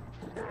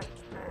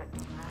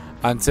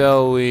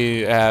 Until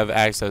we have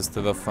access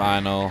to the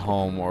final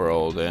home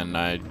world, and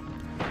I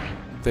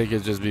think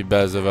it'd just be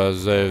best if I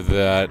save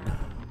that.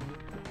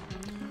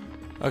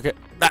 Okay.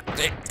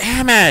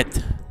 Damn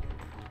it!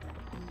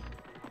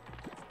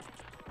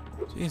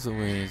 Jeez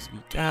Louise,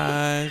 you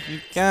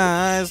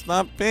guys,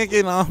 stop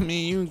picking on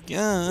me, you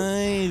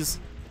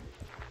guys.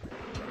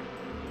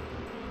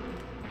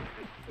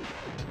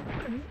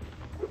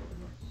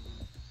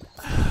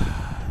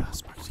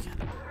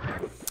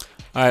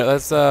 Alright,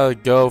 let's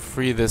go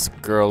free this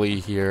girly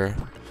here.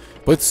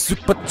 But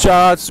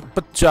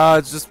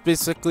supercharge, just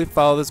basically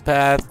follow this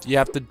path. You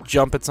have to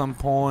jump at some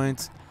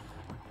point.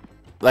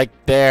 Like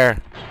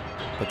there.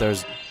 But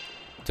there's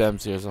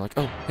gems here, so I'm like,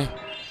 oh, hey.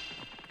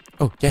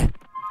 Oh, yeah.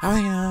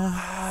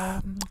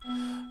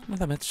 Not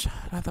that much.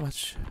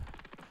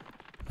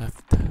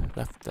 Left.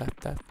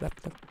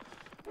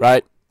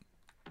 Right.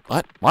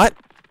 What?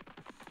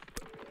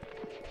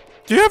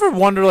 Do you ever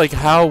wonder like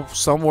how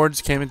some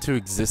words came into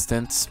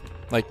existence?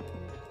 Like,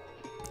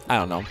 I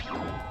don't know.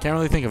 Can't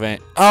really think of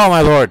any. Oh my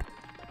lord.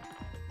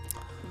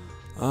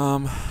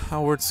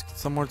 How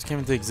some words came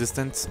into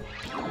existence,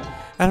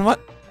 and what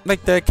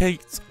like that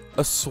case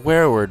a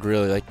swear word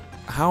really? Like,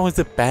 how is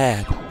it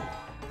bad?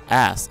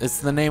 Ass. It's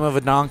the name of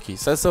a donkey.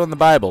 Says so in the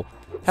Bible.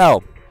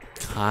 Hell,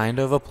 kind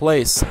of a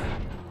place.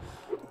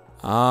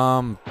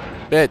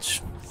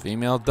 Bitch.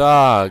 Female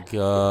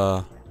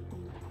dog.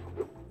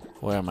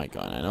 Where am I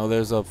going? I know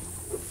there's a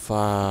fuck.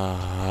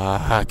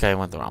 I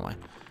went the wrong way.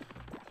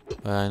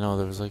 But I know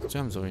there was like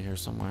gems over here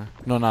somewhere.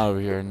 No, not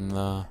over here. In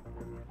the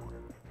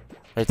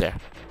right there.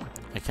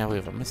 I can't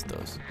believe I missed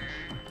those.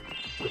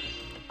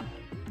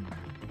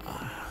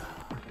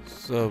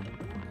 So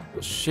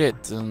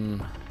shit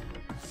and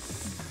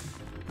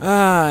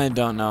I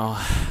don't know.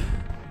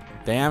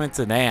 Damn, it's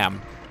a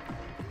damn.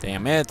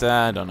 Damn it,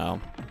 I don't know.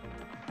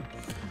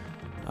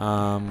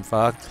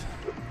 Fuck.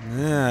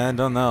 Yeah, I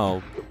don't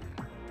know.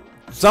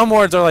 Some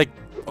words are like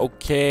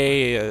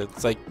okay.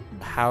 It's like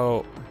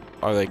how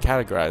are they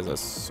categorized as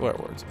swear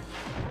words?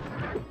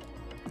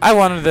 I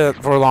wanted it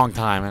for a long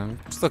time, and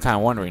I'm still kind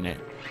of wondering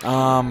it.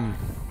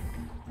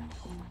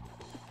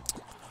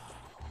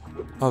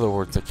 Other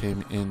words that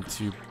came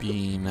into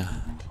being.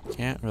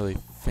 Can't really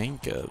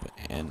think of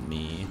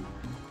any.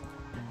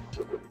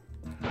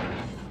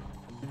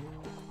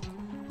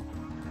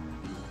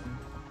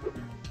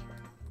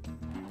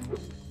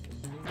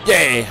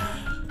 Yay!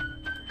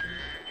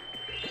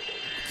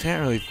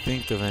 Can't really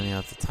think of any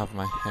off the top of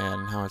my head.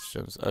 How much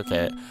gems?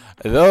 Okay,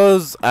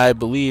 those I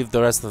believe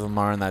the rest of them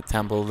are in that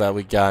temple that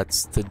we got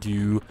to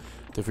do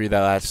to free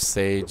that last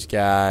sage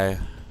guy,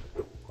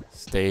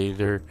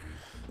 Stater,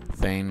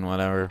 thing,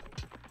 whatever.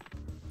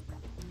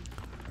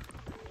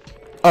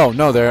 Oh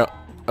no, there are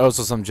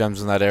also some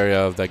gems in that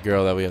area of that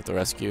girl that we have to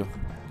rescue.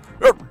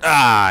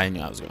 Ah, I knew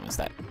I was going to miss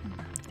that.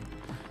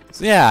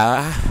 So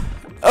yeah.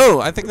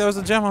 Oh, I think there was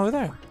a gem over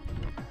there.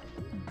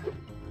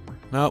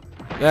 Nope.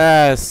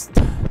 Yes.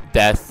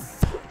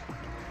 Death.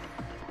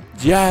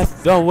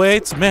 Death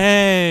awaits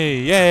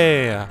me.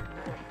 Yeah.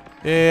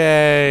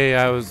 Yay.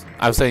 I was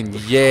saying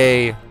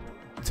yay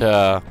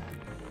to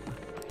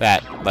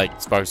that,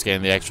 like Sparks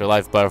getting the extra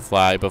life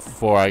butterfly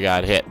before I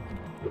got hit.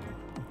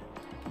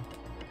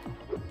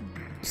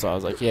 So I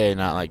was like, yay,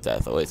 not like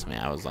death awaits me.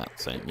 I was not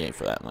saying yay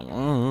for that. I'm like,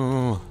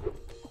 ooh.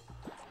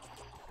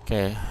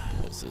 Okay.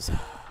 This is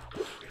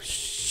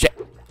shit.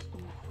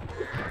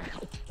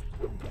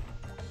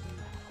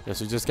 Guess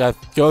we just got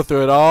to go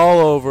through it all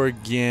over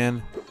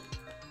again.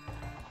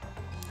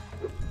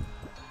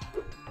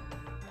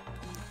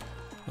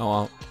 Oh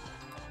well.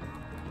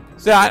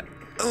 See,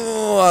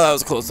 oh, that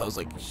was close. I was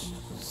like,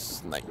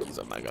 Nikes,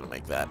 I'm not gonna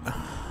make that.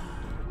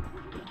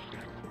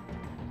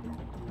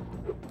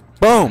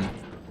 Boom.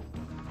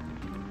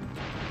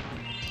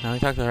 Now we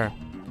talk to her,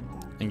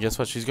 and guess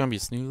what? She's gonna be a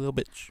snooty little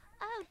bitch.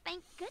 Oh,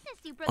 thank goodness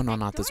you broke Oh no, that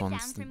not this door one. down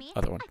It's for the me.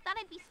 other one. I thought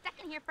I'd be stuck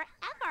in here forever.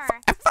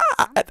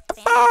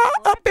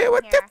 I'll be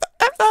with you forever.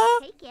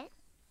 Take it.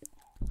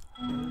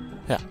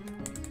 Yeah.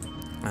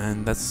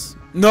 And that's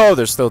no.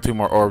 There's still 2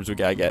 more orbs we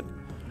gotta get.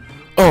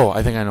 Oh,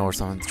 I think I know where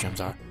some of the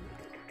gems are.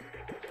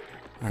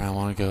 And I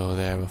want to go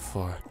there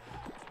before.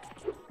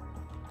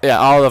 Yeah,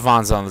 all the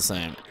fonts sound the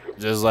same,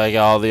 just like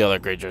all the other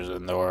creatures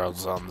in the world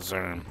sound the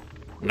same.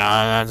 No,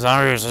 that's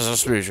not yours as a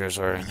species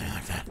or anything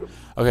like that.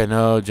 Okay,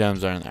 no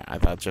gems are in there. I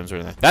thought gems were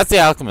in there. That's the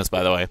alchemist,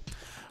 by the way.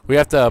 We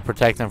have to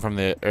protect him from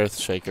the earth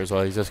shakers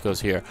while he just goes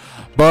here.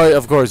 But,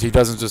 of course, he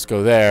doesn't just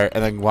go there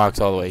and then walks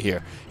all the way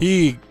here.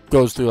 He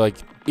goes through, like,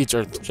 each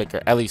earth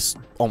shaker at least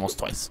almost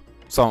twice.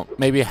 So,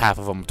 maybe half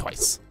of them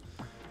twice.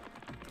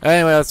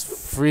 Anyway, let's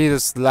free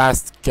this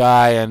last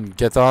guy and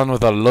get on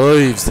with our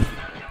lives.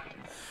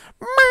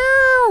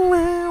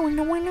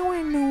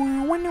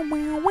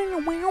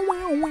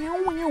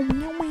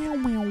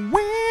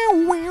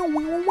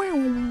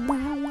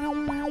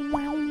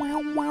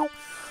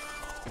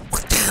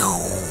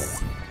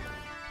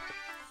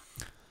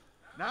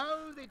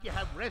 Now that you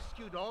have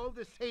rescued all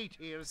the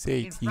satyrs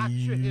in Satyers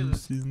Fracture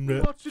Hills, in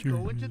you ought to go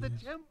Rapture. into the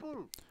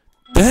temple.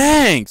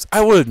 Thanks!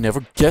 I would have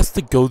never guessed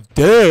to go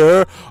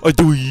there.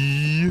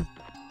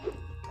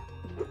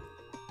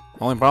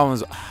 Only problem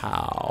is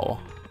how.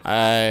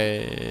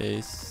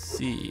 I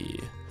see.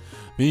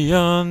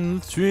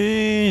 Beyond the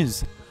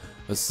trees,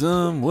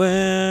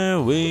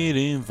 somewhere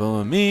waiting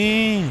for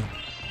me.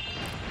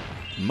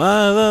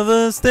 My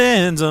lover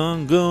stands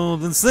on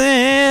golden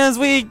sands.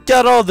 We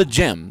got all the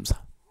gems.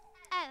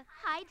 Oh,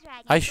 hi,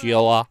 Dragon. Hi, Boy.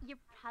 Sheila. You're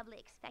probably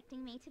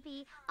expecting me to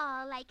be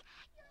all like,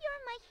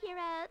 you're my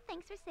hero.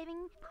 Thanks for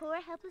saving poor,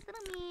 helpless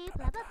little me.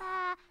 Blah, blah,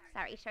 blah.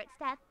 Sorry, short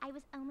stuff. I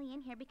was only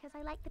in here because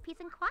I like the peace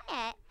and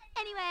quiet.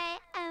 Anyway,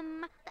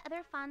 the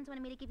other fawns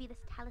wanted me to give you this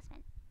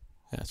talisman.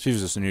 Yeah, she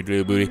was a snooty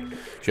little booty.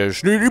 She has a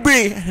snooty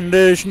booty, and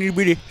a snooty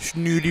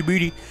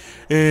booty,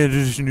 and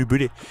a snooty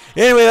booty.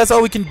 Anyway, that's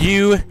all we can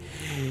do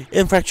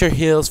in Fracture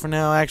Hills for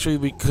now. Actually,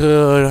 we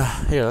could.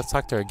 Here, let's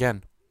talk to her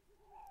again.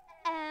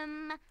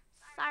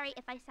 Sorry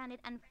if I sounded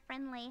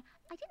unfriendly.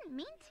 I didn't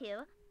mean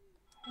to.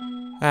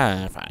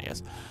 Ah, fine, I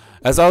guess.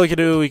 That's all we could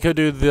do. We could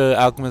do the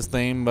alchemist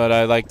thing, but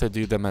I like to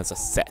do them as a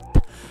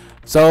set.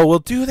 So we'll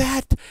do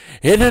that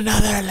in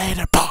another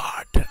later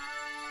part.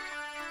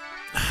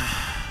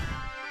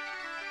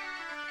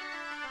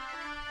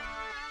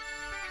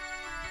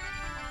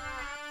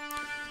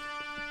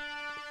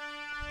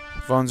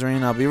 Phone's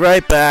ringing. I'll be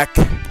right back.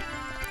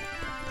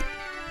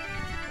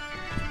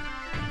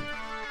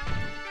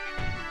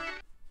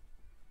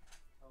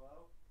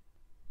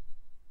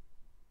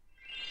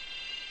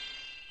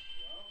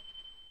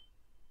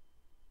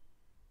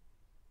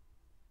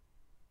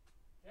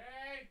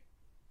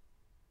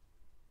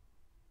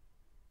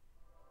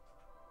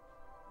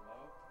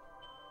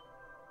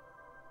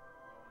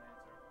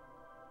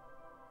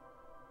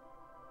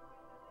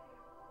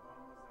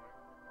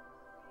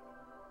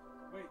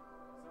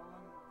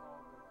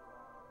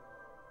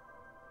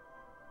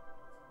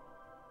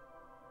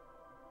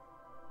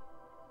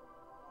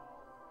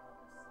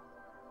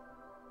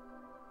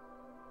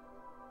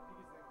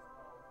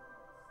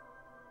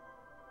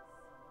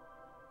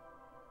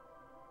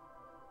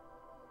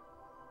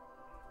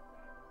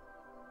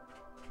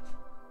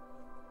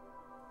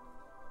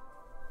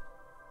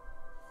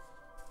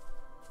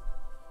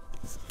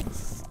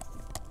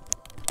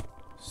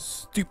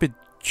 Stupid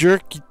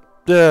jerk.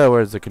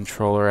 Where's the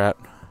controller at?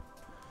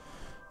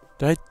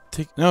 Did I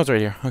take... No, it's right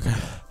here. Okay.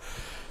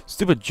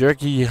 Stupid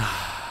jerky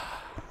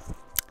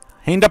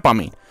hanged up on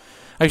me.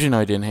 Actually, no,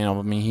 he didn't hang up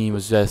on me. He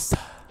was just...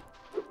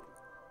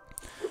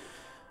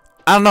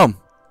 I don't know.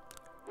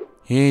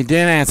 He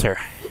didn't answer.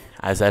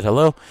 I said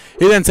hello.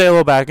 He didn't say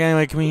hello back.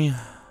 Anyway, can we...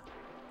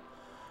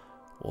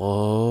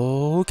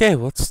 Okay,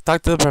 let's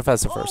talk to the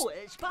professor first. Oh,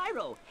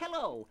 Spyro,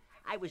 hello.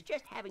 I was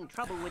just having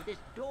trouble with this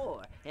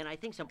door, and I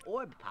think some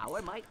orb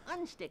power might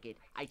unstick it.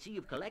 I see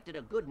you've collected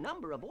a good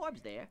number of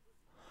orbs there.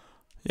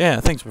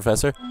 Yeah, thanks,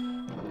 Professor.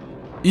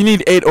 You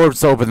need 8 orbs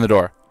to open the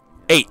door.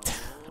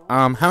 8.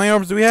 How many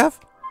orbs do we have?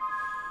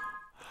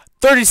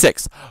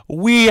 36.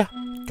 We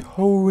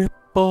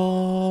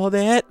tripled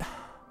it.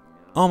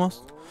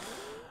 Almost.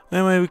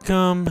 Anyway, we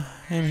come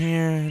in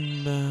here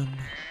and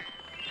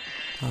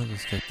I'll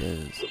just get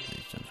this. These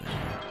gems right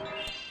here.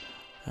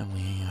 And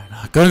we are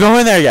not gonna go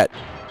in there yet.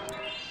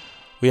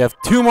 We have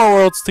 2 more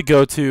worlds to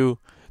go to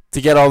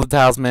get all the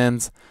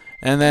talismans,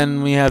 and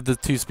then we have the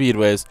 2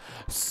 speedways.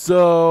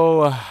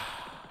 So,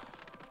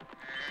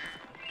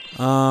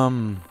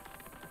 in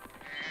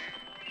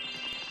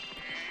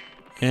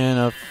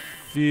a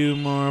few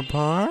more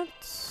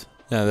parts.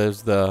 Yeah,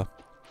 there's the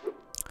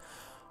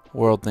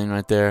world thing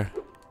right there.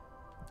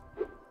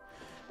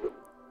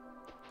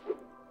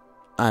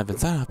 I've been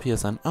signed up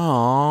PSN.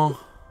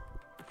 Oh,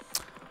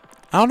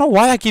 I don't know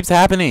why that keeps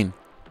happening.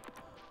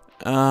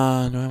 Do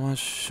I want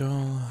to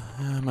show?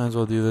 I might as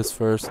well do this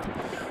first.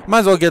 Might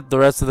as well get the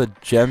rest of the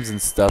gems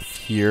and stuff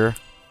here.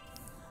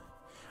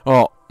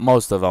 Well,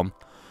 most of them.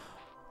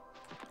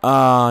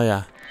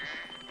 Yeah.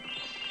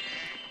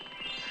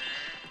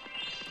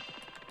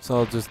 So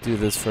I'll just do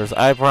this first.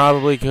 I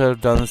probably could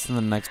have done this in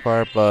the next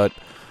part, but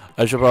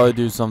I should probably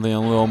do something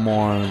a little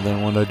more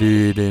than what I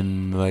did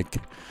in, like,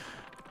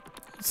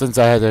 since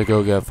I had to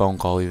go get a phone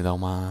call, even though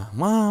my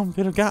mom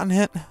could have gotten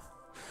it.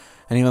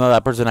 And even though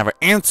that person never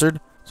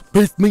answered, so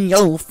pissed me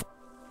off.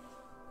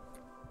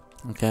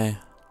 Okay.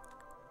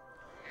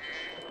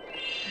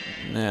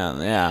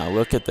 Yeah,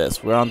 look at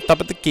this. We're on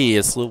top of the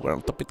castle. We're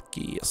on top of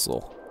the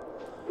castle.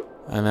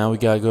 And now we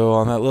gotta go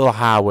on that little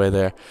highway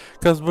there.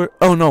 Cause we're...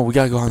 Oh no, we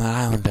gotta go on that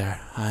island there.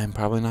 I'm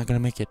probably not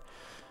gonna make it.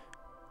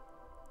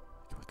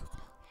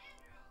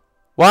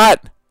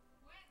 What?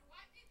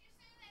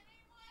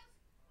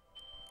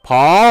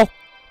 Paul?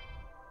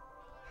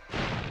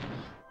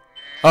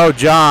 Oh,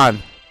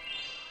 John.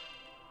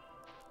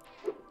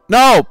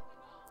 No!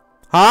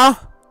 Huh?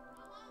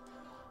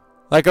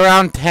 Like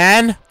around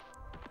 10?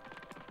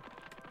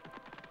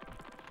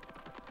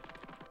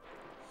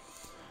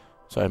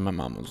 Sorry, my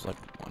mom was like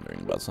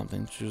wondering about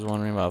something. She was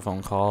wondering about a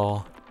phone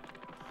call.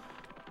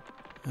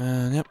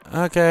 And yep,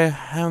 okay.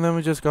 And then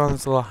we just go on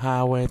this little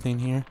highway thing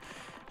here.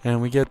 And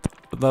we get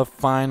the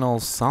final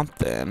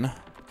something.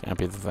 Can't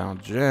be the final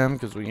gem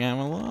because we have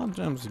a lot of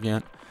gems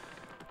again.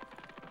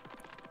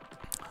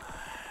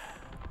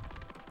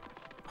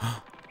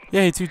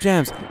 Yay, 2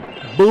 gems.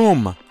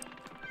 Boom!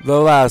 The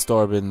last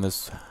orb in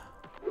this.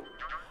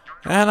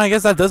 And I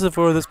guess that does it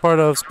for this part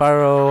of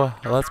Spyro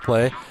Let's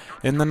Play.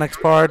 In the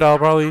next part, I'll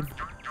probably...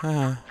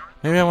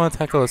 maybe I want to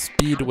tackle a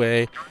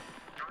speedway.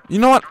 You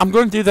know what? I'm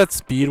going to do that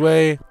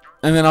speedway,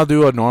 and then I'll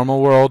do a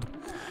normal world.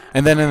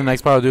 And then in the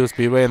next part, I'll do a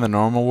speedway in the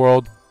normal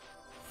world.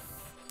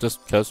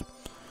 Just because.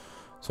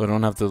 So I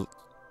don't have to...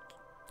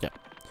 Yeah.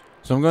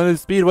 So I'm going to do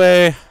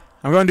speedway...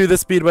 I'm going to do this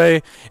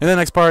speedway in the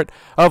next part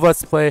of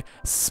Let's Play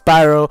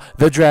Spyro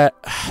the Dragon.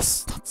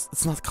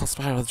 It's not called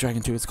Spyro the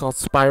Dragon 2. It's called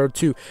Spyro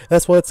 2.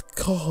 That's what it's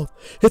called.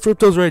 It's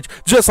Ripto's rage.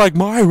 Just like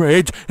my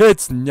rage.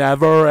 It's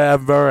never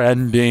ever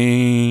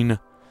ending.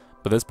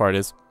 But this part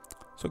is.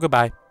 So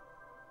goodbye.